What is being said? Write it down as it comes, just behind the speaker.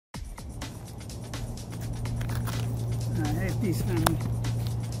Peace, family.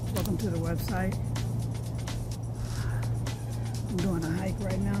 Welcome to the website. I'm doing a hike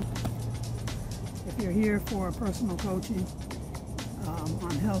right now. If you're here for personal coaching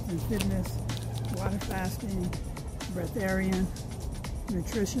on health and fitness, water fasting, breatharian,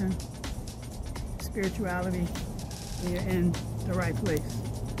 nutrition, spirituality, you're in the right place.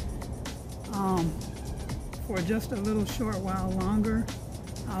 For just a little short while longer,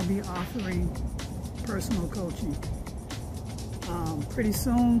 I'll be offering personal coaching. Pretty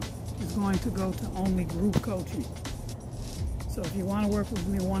soon, it's going to go to only group coaching. So if you want to work with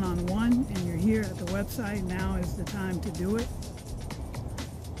me one-on-one and you're here at the website, now is the time to do it,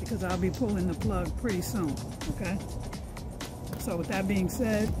 because I'll be pulling the plug pretty soon, okay? So with that being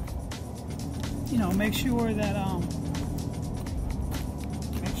said, you know, make sure that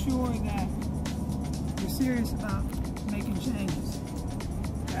you're serious about making changes,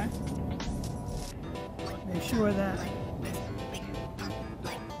 okay? Make sure that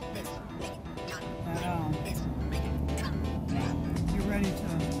you're ready to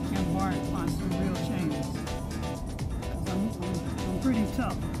embark on some real changes. I'm pretty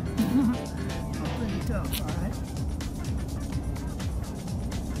tough. I'm pretty tough, all right?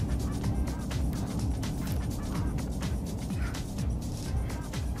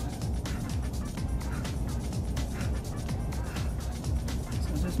 So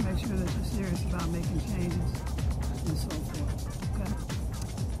just make sure that you're serious about making changes and so forth, okay?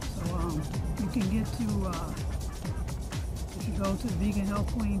 So you can get to, if you go to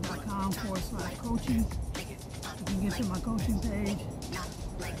veganhealthqueen.com/coaching, you can get to my coaching page.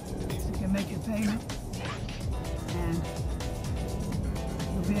 You can make your payment, and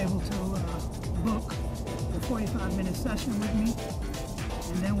you'll be able to book a 45-minute session with me.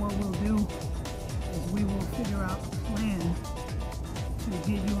 And then what we'll do is we will figure out a plan to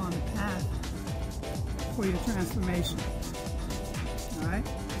get you on the path for your transformation. All right?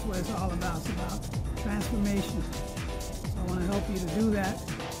 That's what it's all about. It's about transformation. So I want to help you to do that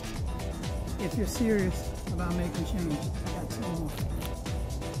if you're serious about making change. I got two more.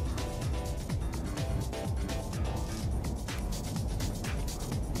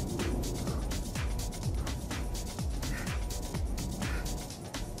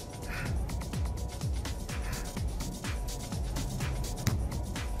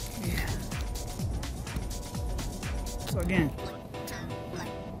 So again,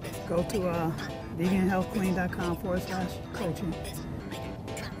 go to veganhealthqueen.com/coaching,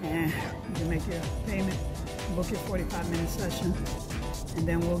 and you can make your payment, book your 45-minute session, and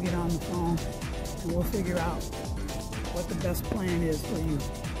then we'll get on the phone and we'll figure out what the best plan is for you,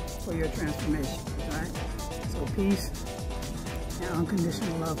 for your transformation, all right? So peace and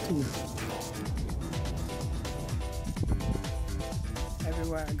unconditional love to you.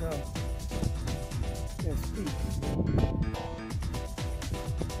 Everywhere I go, there's peace.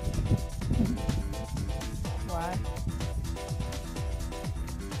 Why?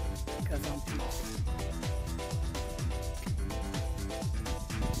 Because I'm peace.